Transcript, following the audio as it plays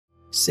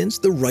Since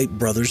the Wright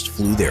brothers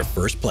flew their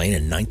first plane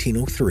in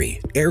 1903,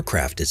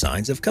 aircraft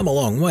designs have come a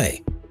long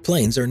way.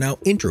 Planes are now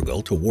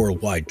integral to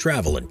worldwide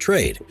travel and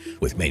trade,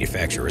 with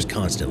manufacturers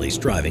constantly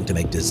striving to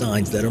make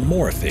designs that are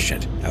more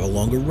efficient, have a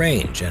longer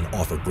range, and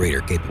offer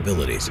greater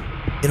capabilities.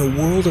 In a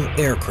world of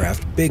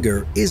aircraft,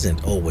 bigger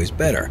isn't always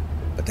better,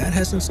 but that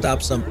hasn't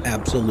stopped some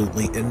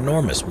absolutely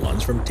enormous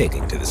ones from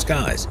taking to the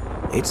skies.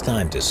 It's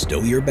time to stow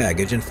your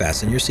baggage and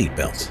fasten your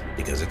seatbelts,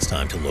 because it's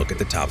time to look at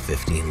the top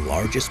 15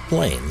 largest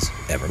planes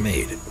ever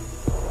made.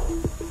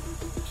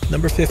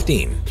 Number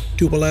 15.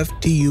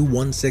 Tupolev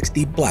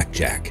Tu-160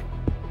 Blackjack.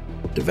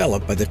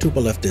 Developed by the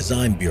Tupolev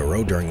Design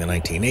Bureau during the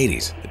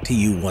 1980s, the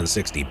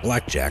Tu-160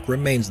 Blackjack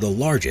remains the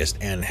largest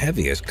and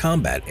heaviest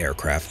combat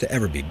aircraft to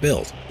ever be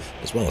built,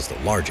 as well as the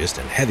largest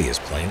and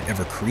heaviest plane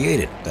ever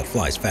created that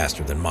flies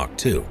faster than Mach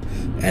 2,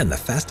 and the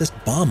fastest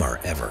bomber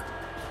ever.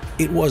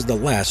 It was the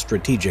last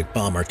strategic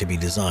bomber to be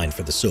designed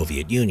for the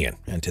Soviet Union,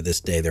 and to this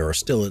day there are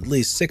still at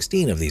least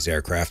 16 of these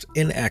aircraft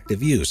in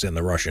active use in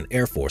the Russian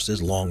Air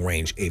Force's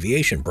long-range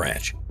aviation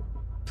branch.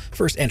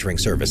 First entering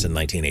service in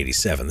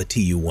 1987, the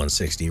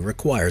Tu-160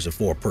 requires a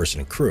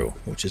 4-person crew,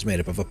 which is made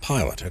up of a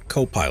pilot, a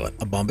co-pilot,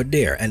 a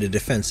bombardier, and a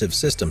defensive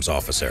systems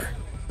officer.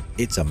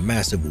 It's a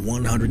massive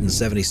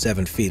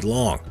 177 feet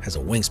long, has a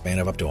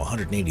wingspan of up to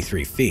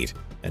 183 feet,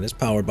 and is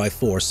powered by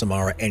 4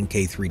 Samara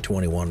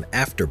NK321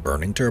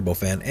 afterburning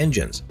turbofan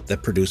engines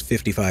that produce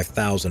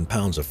 55,000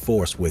 pounds of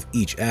force with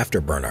each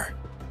afterburner.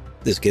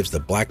 This gives the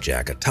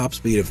Blackjack a top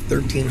speed of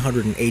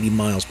 1,380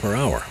 miles per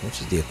hour,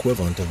 which is the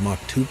equivalent of Mach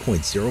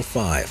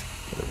 2.05,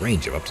 with a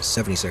range of up to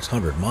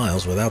 7,600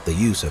 miles without the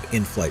use of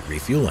in-flight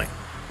refueling.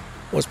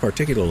 What's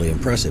particularly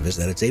impressive is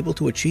that it's able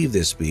to achieve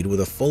this speed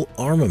with a full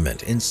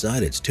armament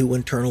inside its 2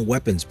 internal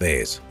weapons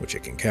bays, which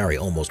it can carry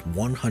almost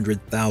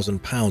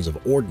 100,000 pounds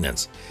of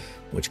ordnance,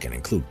 which can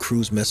include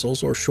cruise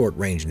missiles or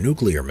short-range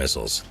nuclear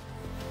missiles.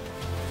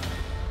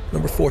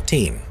 Number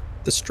 14.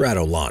 The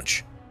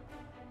Stratolaunch.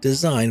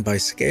 Designed by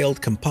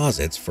Scaled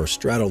Composites for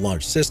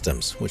Stratolaunch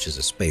Systems, which is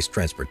a space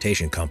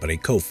transportation company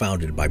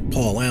co-founded by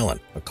Paul Allen,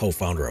 a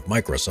co-founder of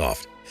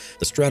Microsoft.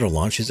 The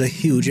Stratolaunch is a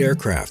huge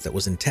aircraft that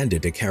was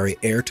intended to carry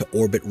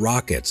air-to-orbit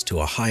rockets to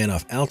a high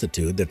enough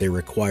altitude that they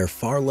require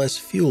far less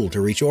fuel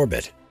to reach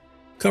orbit.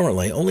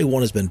 Currently, only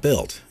one has been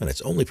built, and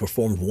it's only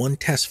performed one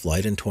test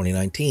flight in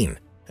 2019.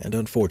 And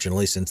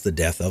unfortunately, since the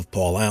death of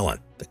Paul Allen,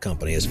 the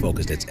company has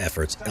focused its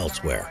efforts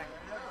elsewhere.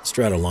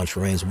 Stratolaunch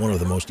remains one of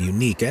the most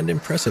unique and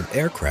impressive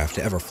aircraft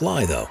to ever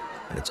fly, though,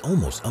 and it's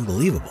almost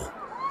unbelievable.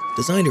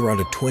 Designed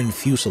around a twin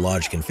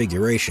fuselage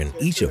configuration,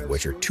 each of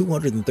which are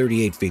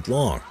 238 feet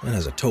long and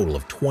has a total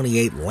of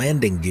 28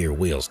 landing gear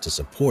wheels to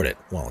support it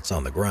while it's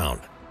on the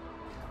ground.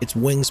 Its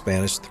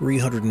wingspan is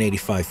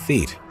 385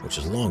 feet, which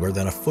is longer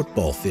than a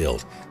football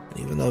field, and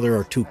even though there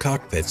are 2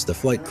 cockpits, the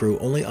flight crew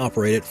only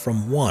operate it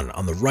from one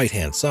on the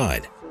right-hand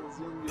side.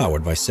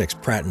 Powered by 6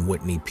 Pratt &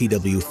 Whitney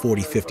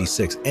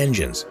PW4056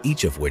 engines,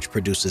 each of which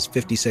produces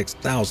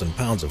 56,000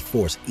 pounds of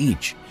force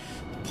each.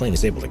 The plane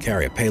is able to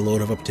carry a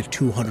payload of up to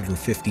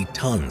 250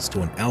 tons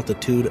to an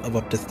altitude of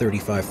up to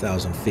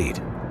 35,000 feet.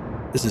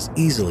 This is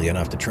easily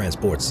enough to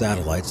transport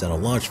satellites and a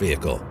launch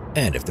vehicle,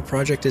 and if the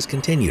project is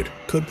continued,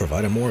 could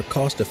provide a more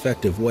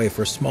cost-effective way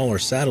for smaller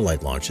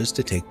satellite launches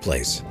to take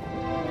place.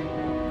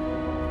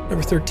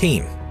 Number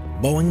 13.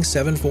 Boeing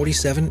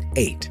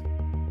 747-8.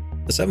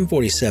 The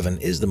 747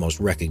 is the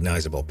most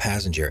recognizable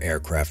passenger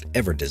aircraft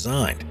ever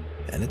designed,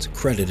 and it's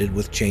credited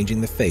with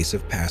changing the face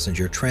of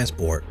passenger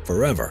transport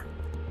forever.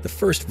 The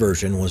first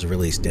version was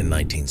released in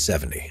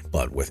 1970,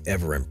 but with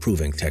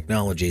ever-improving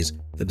technologies,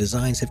 the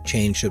designs have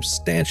changed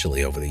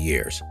substantially over the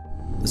years.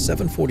 The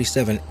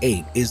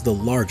 747-8 is the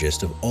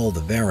largest of all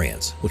the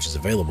variants, which is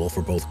available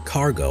for both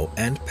cargo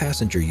and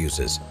passenger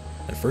uses,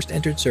 and first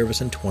entered service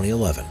in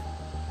 2011.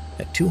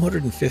 At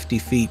 250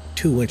 feet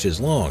 2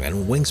 inches long and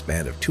a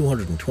wingspan of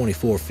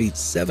 224 feet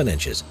 7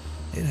 inches,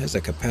 it has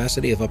a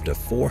capacity of up to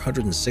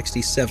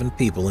 467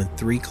 people in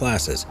 3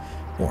 classes,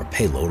 or a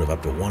payload of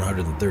up to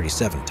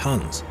 137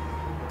 tons.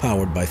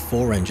 Powered by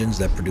 4 engines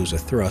that produce a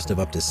thrust of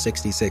up to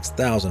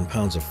 66,000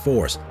 pounds of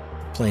force,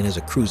 the plane has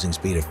a cruising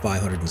speed of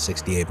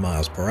 568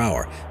 miles per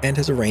hour and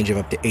has a range of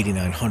up to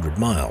 8,900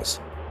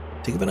 miles.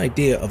 To give an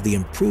idea of the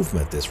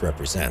improvement this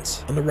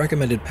represents, on the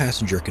recommended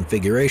passenger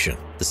configuration,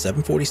 the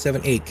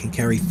 747-8 can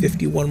carry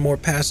 51 more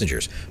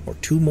passengers or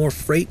 2 more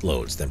freight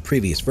loads than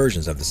previous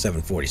versions of the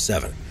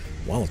 747,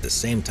 while at the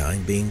same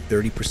time being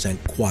 30%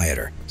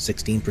 quieter,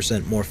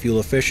 16% more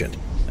fuel efficient,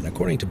 and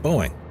according to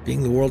Boeing,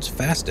 being the world's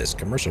fastest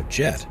commercial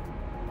jet.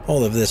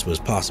 All of this was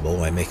possible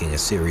by making a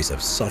series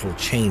of subtle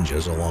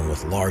changes along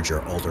with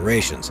larger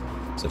alterations,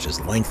 such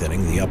as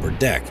lengthening the upper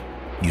deck,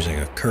 using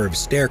a curved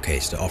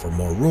staircase to offer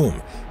more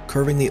room,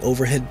 curving the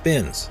overhead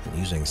bins, and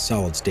using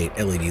solid-state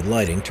LED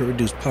lighting to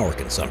reduce power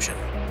consumption.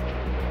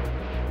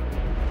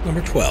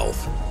 Number 12.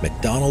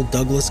 McDonnell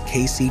Douglas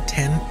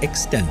KC-10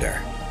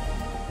 Extender.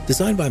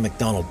 Designed by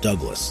McDonnell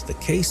Douglas, the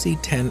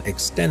KC-10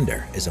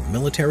 Extender is a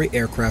military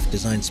aircraft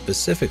designed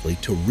specifically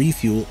to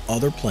refuel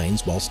other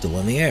planes while still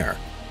in the air.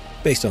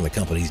 Based on the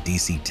company's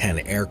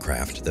DC-10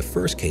 aircraft, the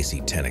first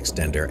KC-10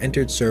 extender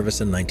entered service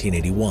in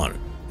 1981,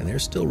 and they're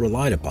still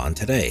relied upon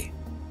today.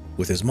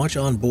 With as much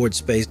onboard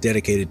space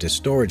dedicated to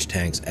storage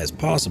tanks as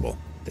possible,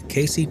 the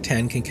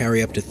KC-10 can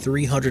carry up to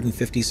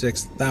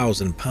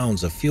 356,000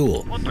 pounds of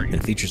fuel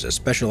and features a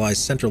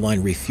specialized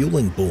centerline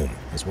refueling boom,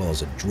 as well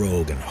as a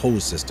drogue and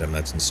hose system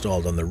that's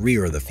installed on the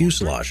rear of the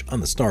fuselage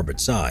on the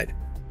starboard side.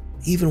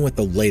 Even with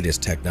the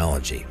latest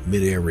technology,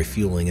 mid-air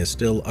refueling is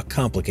still a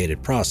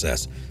complicated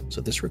process, so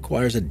this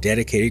requires a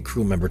dedicated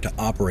crew member to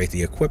operate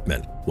the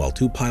equipment, while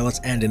 2 pilots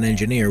and an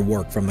engineer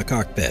work from the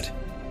cockpit.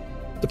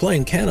 The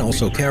plane can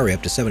also carry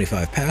up to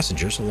 75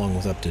 passengers along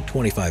with up to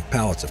 25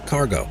 pallets of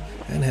cargo,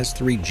 and has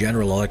 3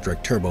 General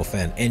Electric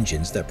turbofan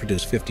engines that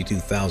produce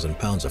 52,000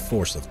 pounds of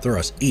force of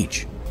thrust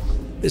each.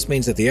 This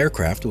means that the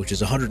aircraft, which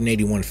is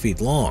 181 feet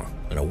long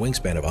and a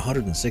wingspan of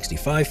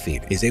 165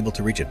 feet, is able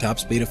to reach a top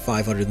speed of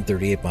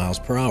 538 miles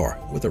per hour,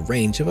 with a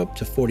range of up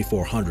to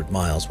 4,400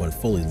 miles when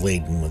fully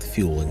laden with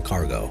fuel and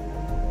cargo.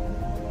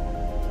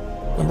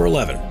 Number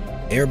 11.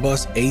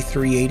 Airbus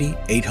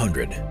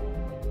A380-800.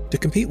 To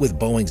compete with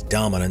Boeing's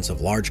dominance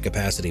of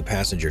large-capacity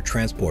passenger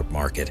transport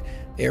market,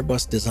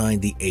 Airbus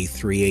designed the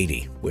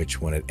A380, which,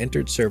 when it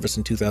entered service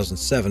in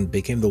 2007,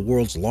 became the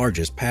world's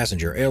largest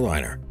passenger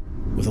airliner.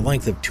 With a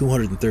length of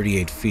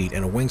 238 feet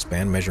and a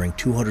wingspan measuring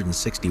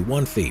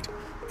 261 feet,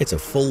 it's a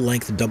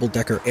full-length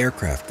double-decker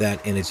aircraft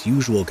that, in its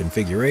usual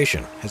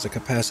configuration, has a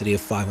capacity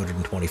of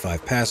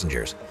 525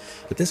 passengers,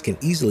 but this can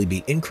easily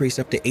be increased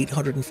up to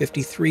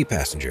 853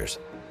 passengers.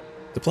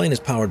 The plane is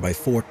powered by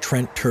 4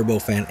 Trent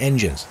turbofan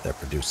engines that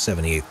produce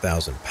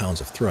 78,000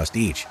 pounds of thrust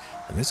each,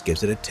 and this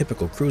gives it a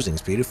typical cruising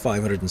speed of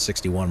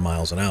 561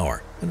 miles an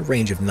hour and a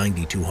range of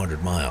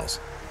 9,200 miles.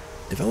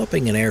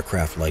 Developing an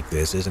aircraft like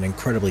this is an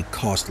incredibly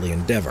costly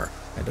endeavor,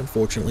 and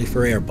unfortunately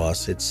for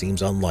Airbus, it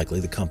seems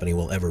unlikely the company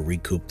will ever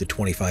recoup the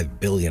 $25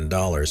 billion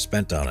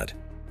spent on it.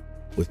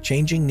 With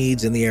changing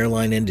needs in the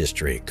airline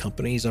industry,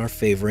 companies are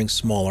favoring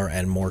smaller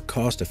and more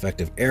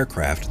cost-effective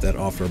aircraft that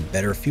offer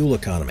better fuel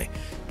economy,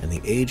 and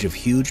the age of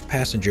huge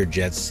passenger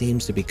jets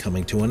seems to be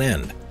coming to an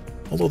end.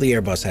 Although the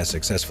Airbus has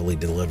successfully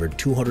delivered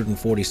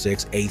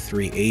 246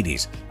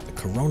 A380s, the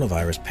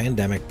coronavirus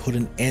pandemic put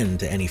an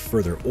end to any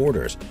further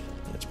orders.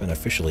 It's been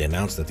officially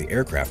announced that the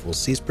aircraft will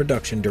cease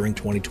production during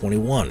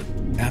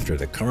 2021, after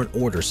the current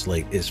order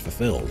slate is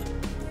fulfilled.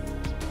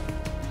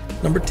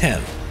 Number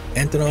 10.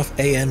 Antonov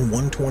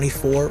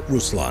AN-124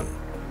 Ruslan.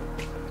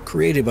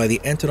 Created by the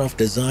Antonov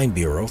Design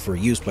Bureau for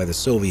use by the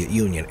Soviet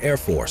Union Air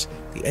Force,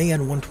 the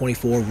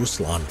AN-124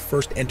 Ruslan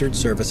first entered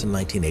service in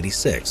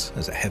 1986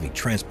 as a heavy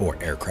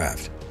transport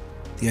aircraft.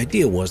 The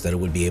idea was that it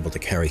would be able to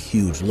carry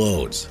huge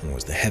loads and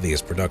was the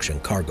heaviest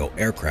production cargo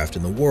aircraft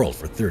in the world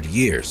for 30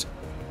 years.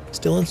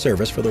 Still in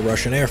service for the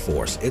Russian Air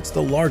Force, it's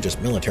the largest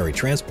military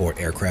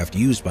transport aircraft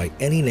used by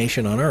any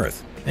nation on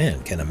Earth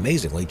and can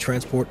amazingly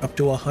transport up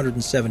to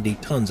 170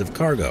 tons of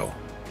cargo.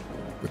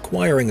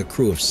 Requiring a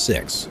crew of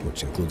 6,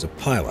 which includes a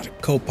pilot,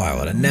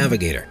 co-pilot, a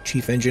navigator,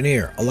 chief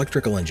engineer,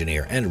 electrical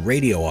engineer, and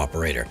radio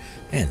operator,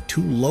 and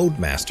 2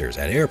 loadmasters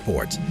at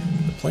airports.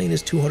 The plane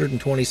is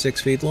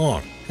 226 feet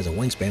long, has a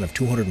wingspan of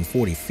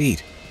 240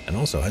 feet, and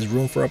also has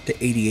room for up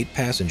to 88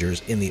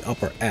 passengers in the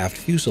upper aft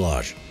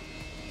fuselage.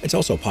 It's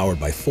also powered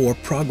by 4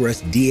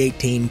 Progress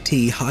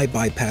D18T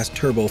high-bypass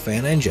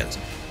turbofan engines,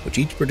 which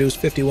each produce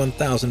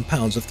 51,000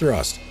 pounds of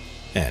thrust,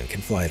 and can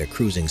fly at a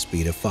cruising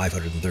speed of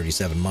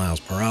 537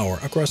 miles per hour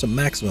across a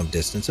maximum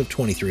distance of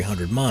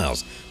 2,300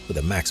 miles with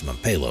a maximum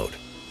payload.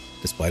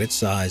 Despite its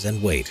size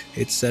and weight,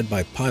 it's said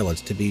by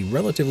pilots to be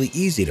relatively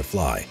easy to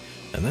fly,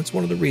 and that's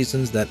one of the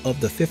reasons that of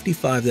the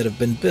 55 that have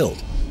been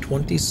built,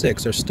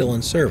 26 are still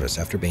in service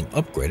after being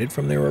upgraded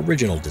from their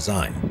original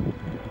design.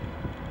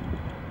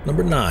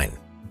 Number 9.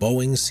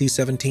 Boeing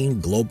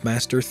C-17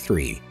 Globemaster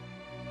III.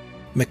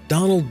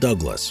 McDonnell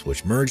Douglas,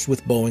 which merged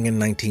with Boeing in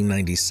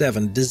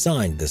 1997,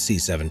 designed the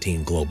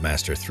C-17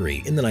 Globemaster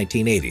III in the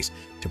 1980s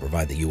to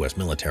provide the U.S.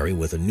 military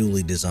with a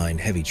newly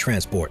designed heavy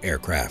transport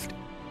aircraft.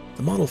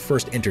 The model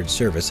first entered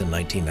service in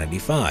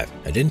 1995,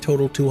 and in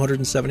total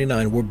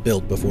 279 were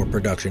built before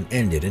production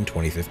ended in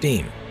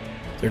 2015.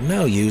 They're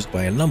now used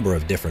by a number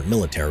of different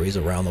militaries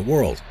around the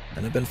world,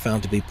 and have been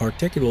found to be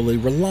particularly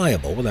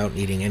reliable without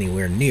needing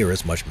anywhere near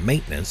as much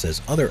maintenance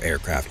as other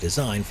aircraft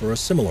designed for a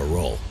similar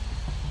role.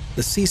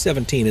 The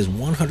C-17 is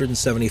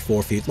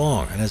 174 feet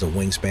long and has a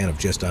wingspan of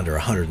just under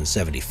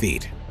 170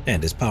 feet,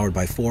 and is powered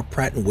by 4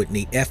 Pratt &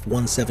 Whitney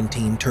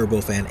F-117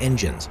 turbofan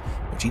engines,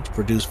 which each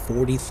produce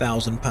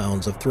 40,000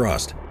 pounds of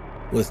thrust.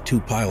 With 2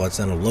 pilots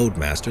and a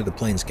loadmaster, the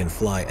planes can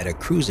fly at a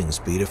cruising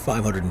speed of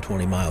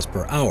 520 miles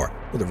per hour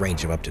with a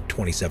range of up to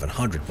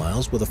 2,700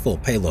 miles with a full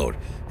payload,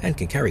 and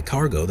can carry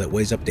cargo that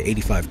weighs up to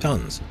 85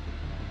 tons.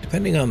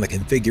 Depending on the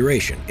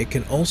configuration, it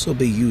can also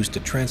be used to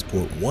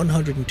transport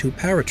 102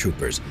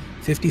 paratroopers,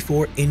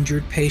 54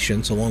 injured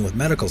patients along with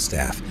medical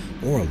staff,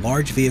 or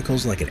large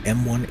vehicles like an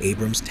M1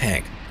 Abrams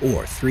tank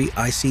or 3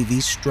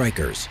 ICV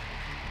Strykers.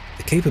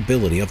 The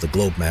capability of the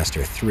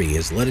Globemaster III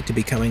has led it to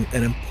becoming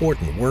an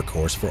important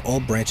workhorse for all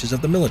branches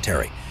of the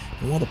military,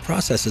 and while the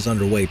process is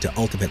underway to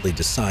ultimately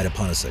decide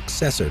upon a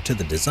successor to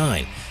the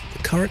design,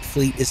 the current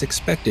fleet is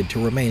expected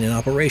to remain in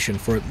operation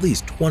for at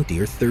least 20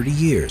 or 30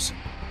 years.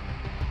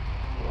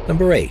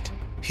 Number 8.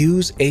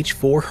 Hughes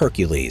H-4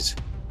 Hercules.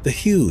 The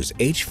Hughes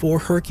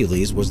H-4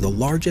 Hercules was the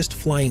largest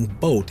flying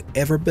boat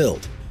ever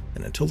built,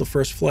 and until the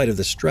first flight of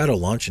the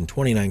Stratolaunch in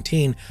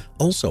 2019,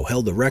 also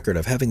held the record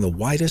of having the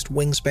widest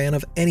wingspan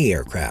of any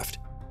aircraft.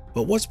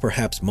 But what's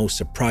perhaps most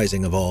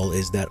surprising of all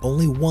is that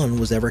only one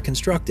was ever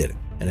constructed,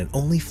 and it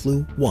only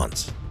flew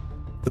once.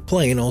 The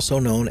plane, also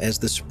known as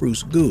the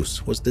Spruce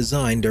Goose, was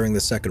designed during the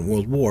Second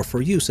World War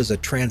for use as a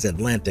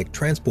transatlantic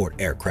transport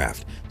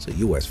aircraft, so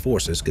U.S.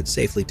 forces could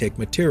safely take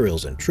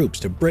materials and troops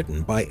to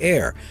Britain by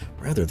air,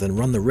 rather than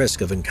run the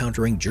risk of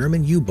encountering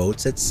German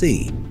U-boats at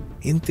sea.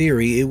 In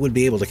theory, it would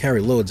be able to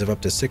carry loads of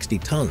up to 60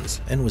 tons,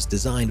 and was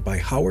designed by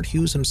Howard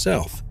Hughes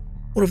himself.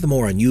 One of the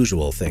more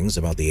unusual things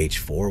about the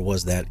H-4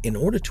 was that in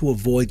order to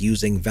avoid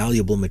using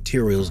valuable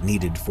materials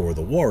needed for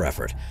the war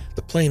effort,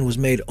 the plane was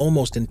made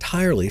almost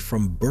entirely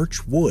from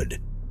birch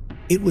wood.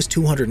 It was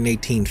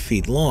 218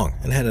 feet long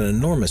and had an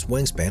enormous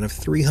wingspan of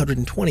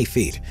 320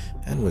 feet,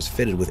 and was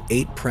fitted with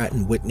 8 Pratt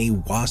 & Whitney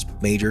Wasp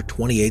Major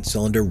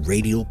 28-cylinder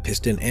radial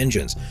piston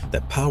engines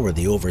that powered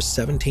the over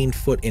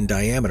 17-foot in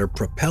diameter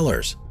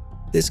propellers.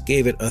 This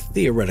gave it a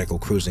theoretical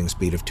cruising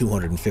speed of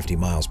 250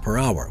 miles per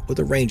hour with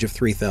a range of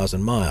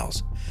 3,000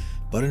 miles.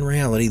 But in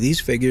reality, these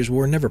figures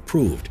were never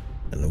proved,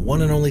 and the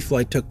one and only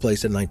flight took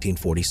place in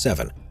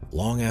 1947,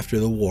 long after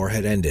the war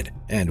had ended,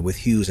 and with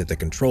Hughes at the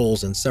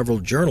controls and several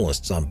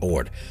journalists on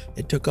board.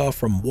 It took off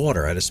from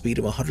water at a speed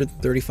of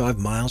 135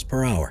 miles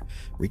per hour,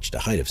 reached a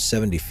height of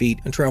 70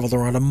 feet, and traveled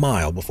around a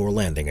mile before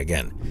landing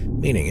again,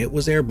 meaning it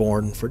was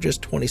airborne for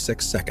just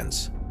 26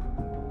 seconds.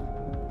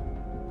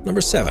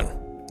 Number 7.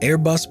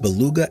 Airbus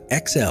Beluga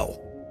XL.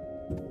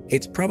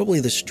 It's probably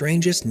the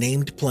strangest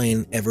named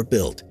plane ever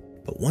built,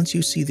 but once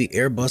you see the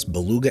Airbus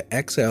Beluga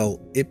XL,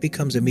 it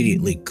becomes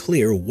immediately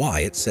clear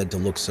why it's said to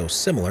look so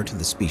similar to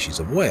the species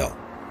of whale.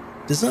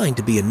 Designed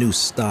to be a new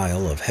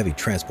style of heavy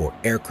transport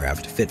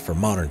aircraft fit for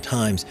modern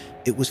times,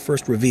 it was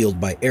first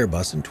revealed by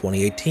Airbus in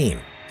 2018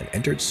 and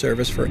entered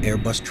service for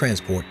Airbus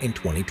Transport in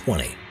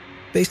 2020.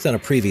 Based on a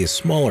previous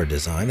smaller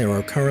design, there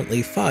are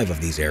currently 5 of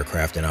these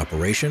aircraft in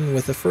operation,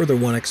 with a further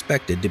one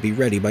expected to be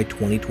ready by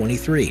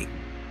 2023.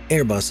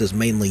 Airbus is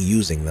mainly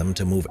using them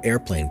to move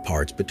airplane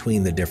parts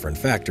between the different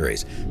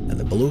factories, and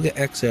the Beluga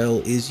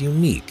XL is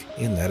unique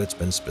in that it's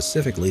been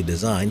specifically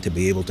designed to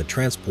be able to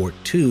transport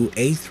 2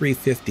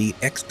 A350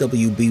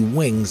 XWB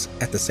wings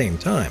at the same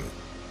time.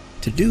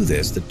 To do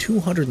this, the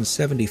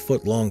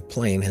 270-foot-long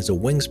plane has a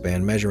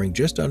wingspan measuring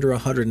just under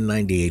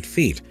 198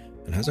 feet,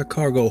 and has a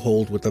cargo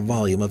hold with a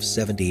volume of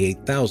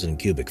 78,000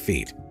 cubic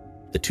feet.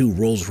 The 2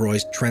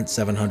 Rolls-Royce Trent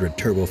 700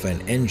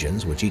 turbofan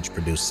engines, which each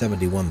produce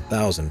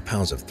 71,000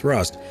 pounds of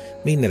thrust,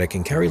 mean that it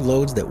can carry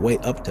loads that weigh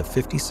up to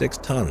 56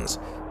 tons,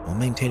 while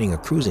maintaining a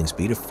cruising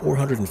speed of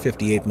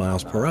 458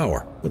 miles per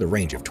hour, with a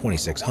range of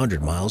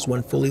 2,600 miles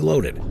when fully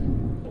loaded.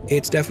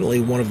 It's definitely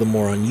one of the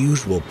more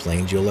unusual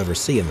planes you'll ever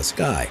see in the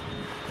sky,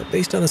 but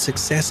based on the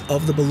success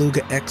of the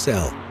Beluga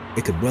XL,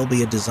 it could well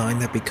be a design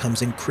that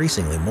becomes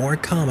increasingly more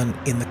common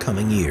in the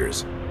coming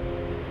years.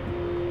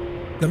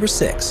 Number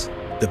 6.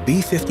 The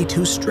B-52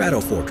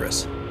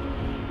 Stratofortress.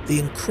 The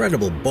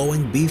incredible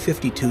Boeing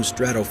B-52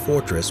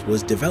 Stratofortress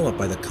was developed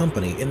by the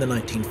company in the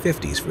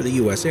 1950s for the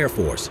U.S. Air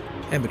Force,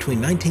 and between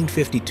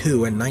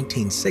 1952 and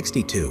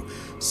 1962,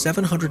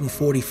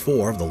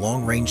 744 of the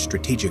long-range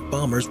strategic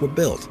bombers were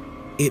built.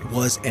 It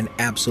was an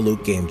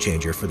absolute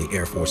game-changer for the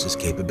Air Force's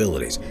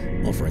capabilities,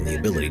 offering the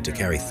ability to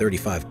carry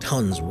 35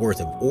 tons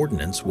worth of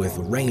ordnance with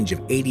a range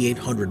of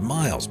 8,800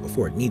 miles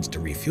before it needs to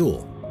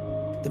refuel.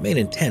 The main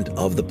intent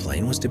of the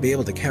plane was to be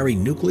able to carry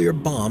nuclear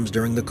bombs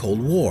during the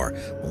Cold War,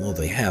 although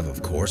they have,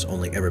 of course,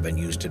 only ever been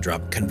used to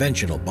drop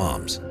conventional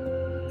bombs.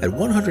 At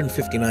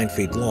 159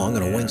 feet long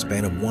and a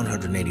wingspan of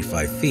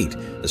 185 feet,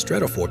 the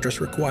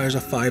Stratofortress requires a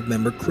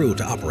 5-member crew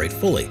to operate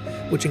fully,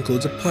 which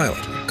includes a pilot,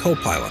 a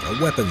co-pilot,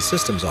 a weapons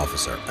systems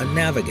officer, a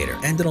navigator,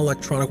 and an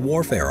electronic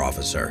warfare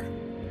officer.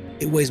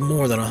 It weighs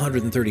more than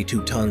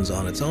 132 tons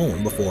on its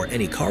own before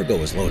any cargo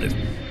is loaded,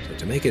 so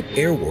to make it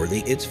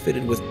airworthy, it's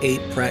fitted with 8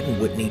 Pratt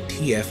 & Whitney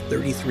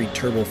TF-33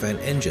 turbofan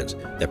engines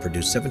that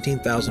produce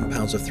 17,000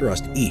 pounds of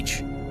thrust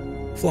each.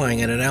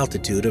 Flying at an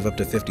altitude of up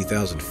to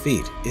 50,000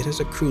 feet, it has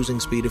a cruising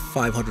speed of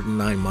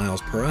 509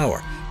 miles per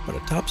hour, but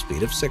a top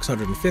speed of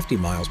 650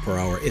 miles per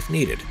hour if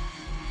needed.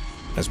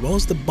 As well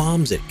as the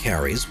bombs it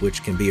carries,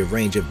 which can be a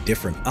range of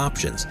different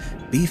options,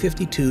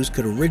 B-52s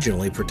could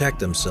originally protect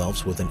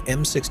themselves with an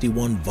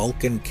M61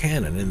 Vulcan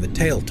cannon in the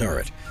tail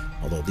turret,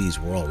 although these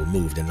were all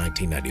removed in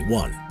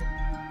 1991.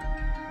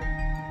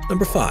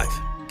 Number 5.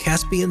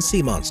 Caspian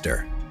Sea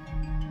Monster.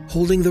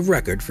 Holding the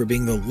record for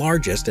being the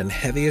largest and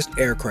heaviest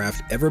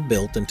aircraft ever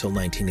built until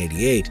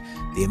 1988,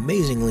 the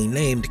amazingly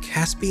named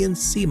Caspian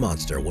Sea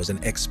Monster was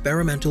an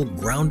experimental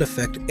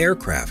ground-effect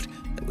aircraft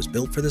that was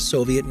built for the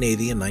Soviet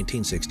Navy in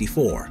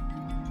 1964.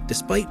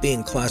 Despite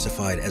being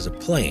classified as a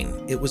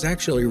plane, it was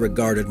actually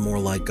regarded more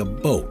like a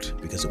boat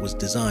because it was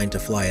designed to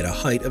fly at a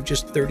height of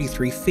just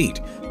 33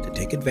 feet to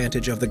take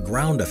advantage of the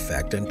ground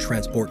effect and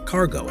transport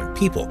cargo and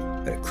people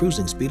at a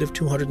cruising speed of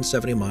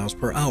 270 miles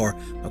per hour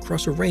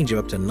across a range of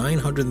up to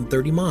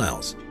 930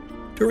 miles.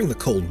 During the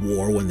Cold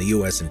War, when the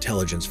U.S.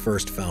 intelligence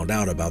first found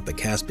out about the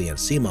Caspian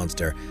Sea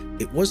Monster,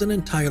 it wasn't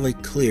entirely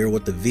clear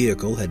what the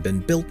vehicle had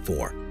been built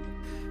for.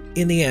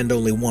 In the end,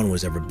 only one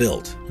was ever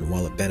built, and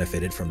while it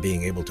benefited from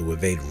being able to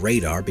evade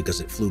radar because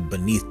it flew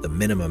beneath the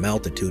minimum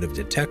altitude of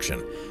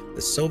detection,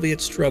 the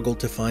Soviets struggled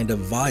to find a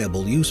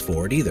viable use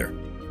for it either.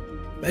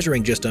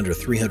 Measuring just under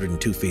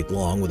 302 feet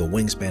long with a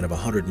wingspan of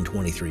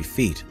 123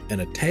 feet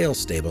and a tail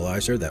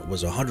stabilizer that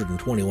was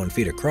 121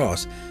 feet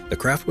across, the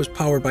craft was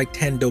powered by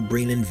 10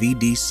 Dobrynin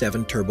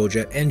VD7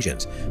 turbojet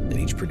engines that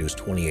each produced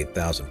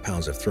 28,000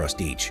 pounds of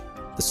thrust each.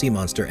 The Sea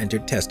Monster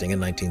entered testing in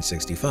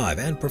 1965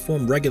 and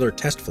performed regular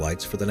test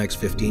flights for the next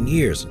 15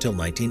 years until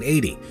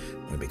 1980,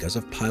 when because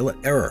of pilot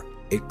error,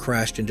 it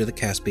crashed into the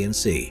Caspian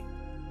Sea.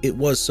 It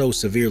was so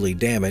severely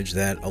damaged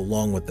that,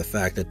 along with the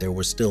fact that there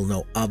was still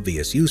no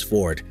obvious use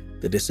for it,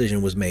 the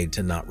decision was made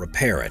to not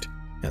repair it,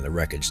 and the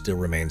wreckage still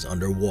remains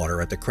underwater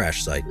at the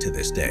crash site to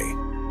this day.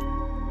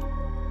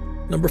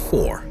 Number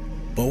 4.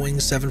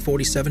 Boeing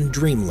 747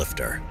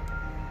 Dreamlifter.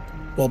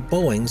 While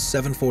Boeing's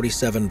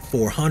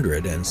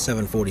 747-400 and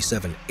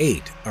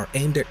 747-8 are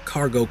aimed at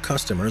cargo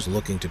customers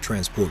looking to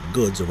transport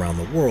goods around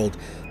the world,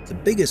 the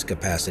biggest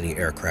capacity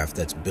aircraft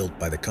that's built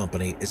by the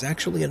company is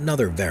actually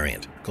another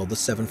variant called the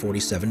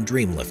 747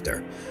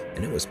 Dreamlifter,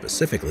 and it was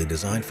specifically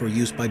designed for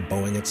use by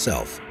Boeing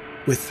itself.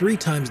 With 3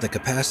 times the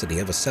capacity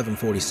of a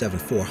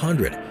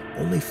 747-400,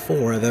 only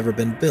 4 have ever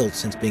been built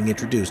since being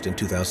introduced in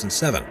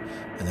 2007,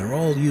 and they're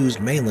all used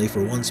mainly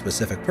for one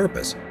specific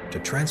purpose: to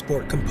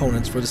transport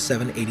components for the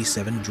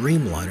 787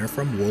 Dreamliner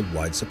from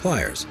worldwide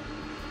suppliers.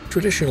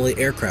 Traditionally,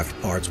 aircraft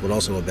parts would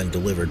also have been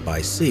delivered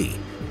by sea,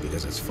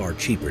 because it's far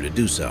cheaper to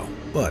do so,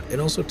 but it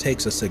also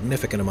takes a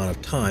significant amount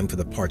of time for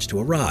the parts to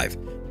arrive,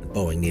 and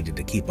Boeing needed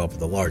to keep up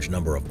with a large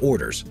number of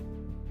orders.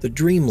 The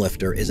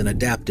Dreamlifter is an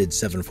adapted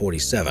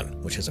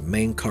 747, which has a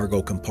main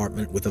cargo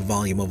compartment with a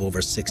volume of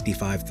over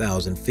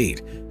 65,000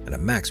 feet and a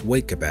max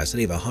weight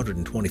capacity of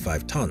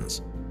 125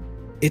 tons.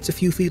 It's a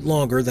few feet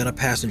longer than a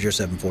passenger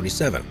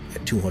 747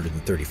 at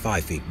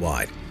 235 feet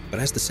wide, but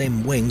has the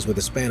same wings with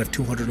a span of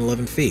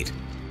 211 feet.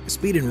 The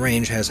speed and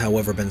range has,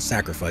 however, been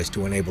sacrificed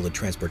to enable the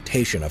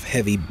transportation of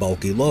heavy,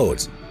 bulky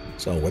loads.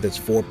 So with its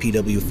 4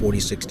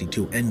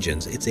 PW4062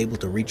 engines, it's able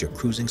to reach a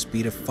cruising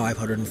speed of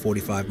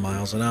 545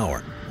 miles an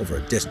hour over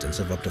a distance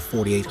of up to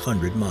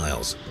 4,800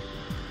 miles.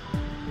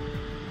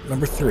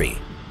 Number 3.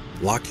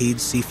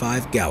 Lockheed's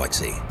C-5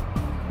 Galaxy.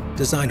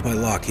 Designed by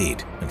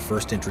Lockheed and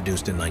first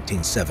introduced in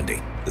 1970,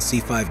 the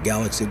C-5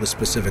 Galaxy was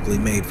specifically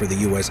made for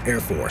the U.S. Air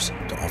Force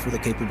to offer the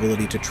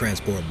capability to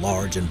transport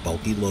large and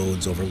bulky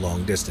loads over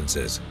long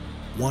distances.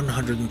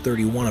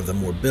 131 of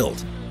them were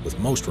built, with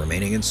most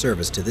remaining in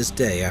service to this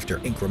day after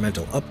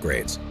incremental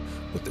upgrades,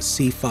 with the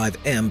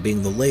C-5M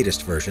being the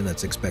latest version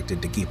that's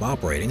expected to keep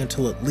operating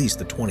until at least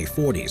the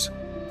 2040s.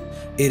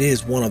 It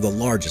is one of the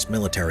largest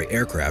military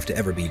aircraft to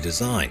ever be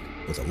designed,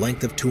 with a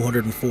length of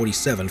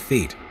 247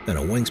 feet and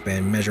a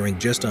wingspan measuring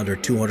just under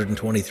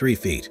 223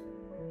 feet.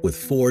 With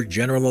 4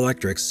 General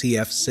Electric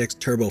CF6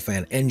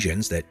 turbofan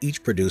engines that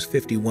each produce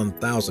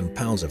 51,000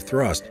 pounds of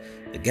thrust,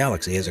 the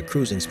Galaxy has a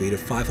cruising speed of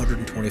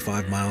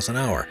 525 miles an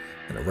hour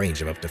and a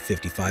range of up to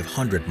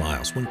 5,500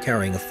 miles when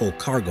carrying a full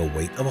cargo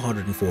weight of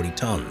 140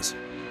 tons.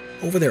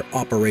 Over their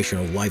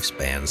operational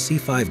lifespan,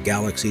 C-5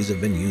 Galaxies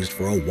have been used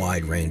for a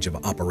wide range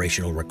of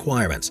operational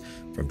requirements,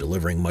 from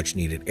delivering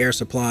much-needed air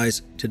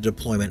supplies to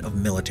deployment of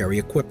military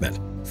equipment,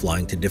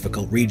 flying to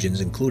difficult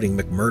regions including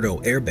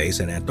McMurdo Air Base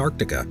in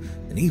Antarctica,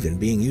 and even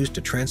being used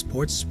to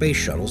transport space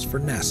shuttles for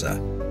NASA.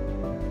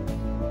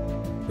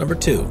 Number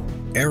 2.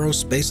 Aero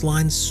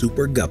Spaceline's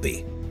Super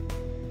Guppy.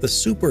 The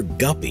Super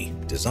Guppy,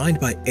 designed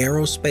by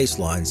Aero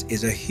Spacelines,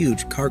 is a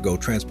huge cargo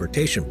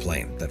transportation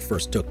plane that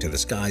first took to the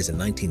skies in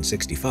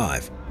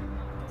 1965.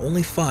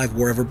 Only 5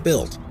 were ever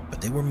built, but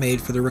they were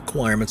made for the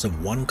requirements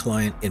of one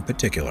client in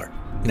particular,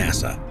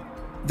 NASA.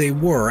 They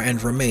were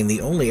and remain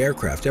the only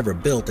aircraft ever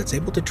built that's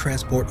able to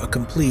transport a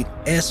complete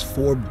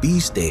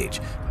S-4B stage,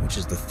 which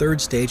is the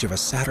 3rd stage of a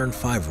Saturn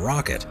V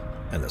rocket,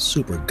 and the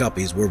Super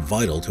Guppies were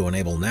vital to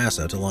enable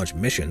NASA to launch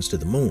missions to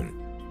the moon.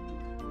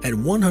 At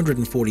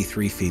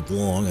 143 feet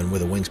long and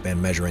with a wingspan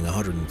measuring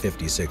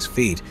 156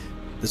 feet,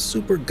 the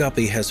Super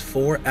Guppy has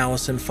 4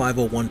 Allison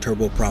 501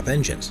 turboprop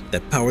engines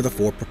that power the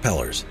 4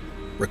 propellers.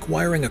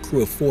 Requiring a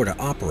crew of 4 to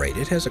operate,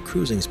 it has a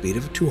cruising speed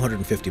of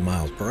 250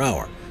 miles per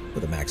hour,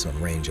 with a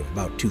maximum range of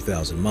about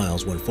 2,000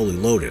 miles when fully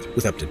loaded,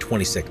 with up to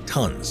 26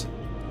 tons.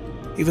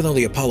 Even though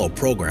the Apollo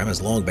program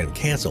has long been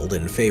canceled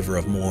in favor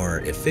of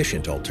more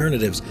efficient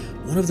alternatives,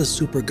 one of the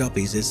Super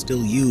Guppies is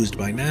still used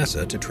by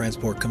NASA to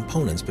transport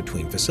components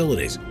between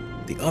facilities.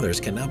 The others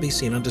can now be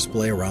seen on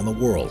display around the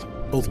world,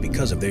 both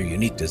because of their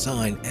unique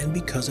design and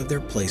because of their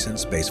place in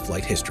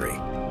spaceflight history.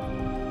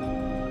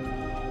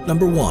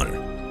 Number 1.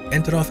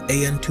 Antonov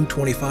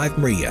An-225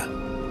 Mriya.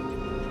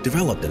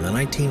 Developed in the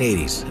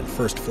 1980s and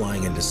first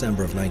flying in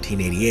December of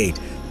 1988,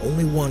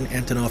 only one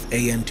Antonov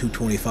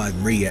AN-225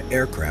 Mriya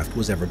aircraft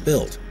was ever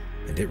built,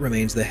 and it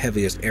remains the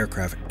heaviest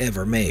aircraft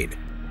ever made,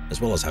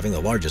 as well as having the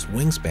largest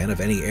wingspan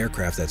of any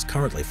aircraft that's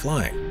currently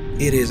flying.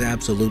 It is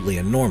absolutely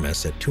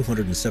enormous at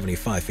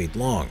 275 feet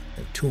long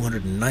and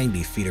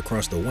 290 feet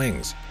across the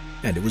wings,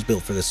 and it was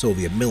built for the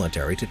Soviet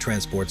military to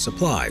transport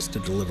supplies to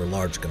deliver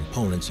large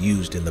components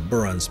used in the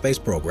Buran space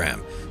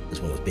program, as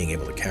well as being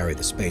able to carry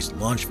the space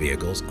launch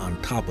vehicles on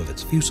top of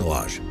its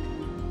fuselage.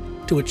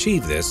 To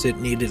achieve this, it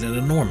needed an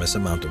enormous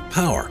amount of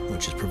power,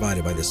 which is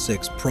provided by the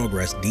 6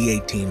 Progress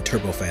D-18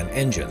 turbofan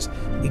engines,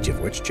 each of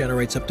which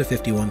generates up to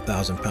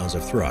 51,000 pounds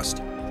of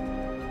thrust.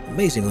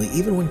 Amazingly,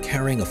 even when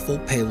carrying a full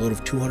payload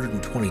of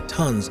 220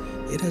 tons,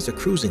 it has a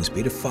cruising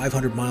speed of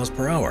 500 miles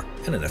per hour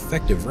and an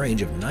effective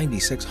range of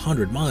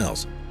 9,600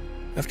 miles.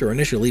 After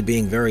initially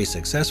being very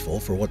successful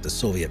for what the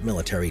Soviet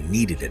military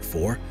needed it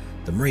for,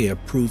 the Mriya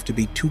proved to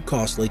be too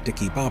costly to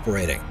keep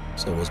operating,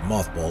 so it was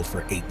mothballed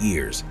for 8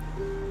 years.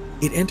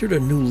 It entered a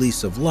new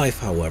lease of life,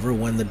 however,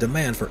 when the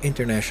demand for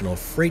international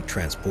freight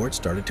transport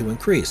started to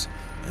increase,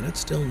 and it's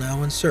still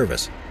now in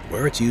service,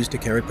 where it's used to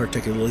carry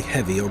particularly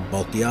heavy or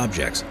bulky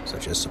objects,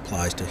 such as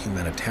supplies to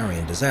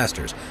humanitarian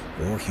disasters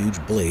or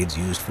huge blades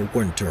used for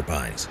wind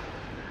turbines.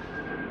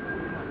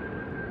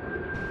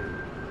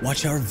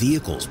 Watch our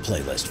Vehicles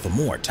playlist for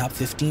more top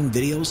 15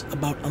 videos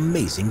about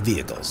amazing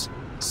vehicles.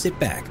 Sit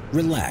back,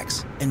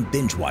 relax, and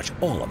binge watch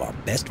all of our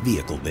best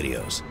vehicle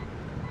videos.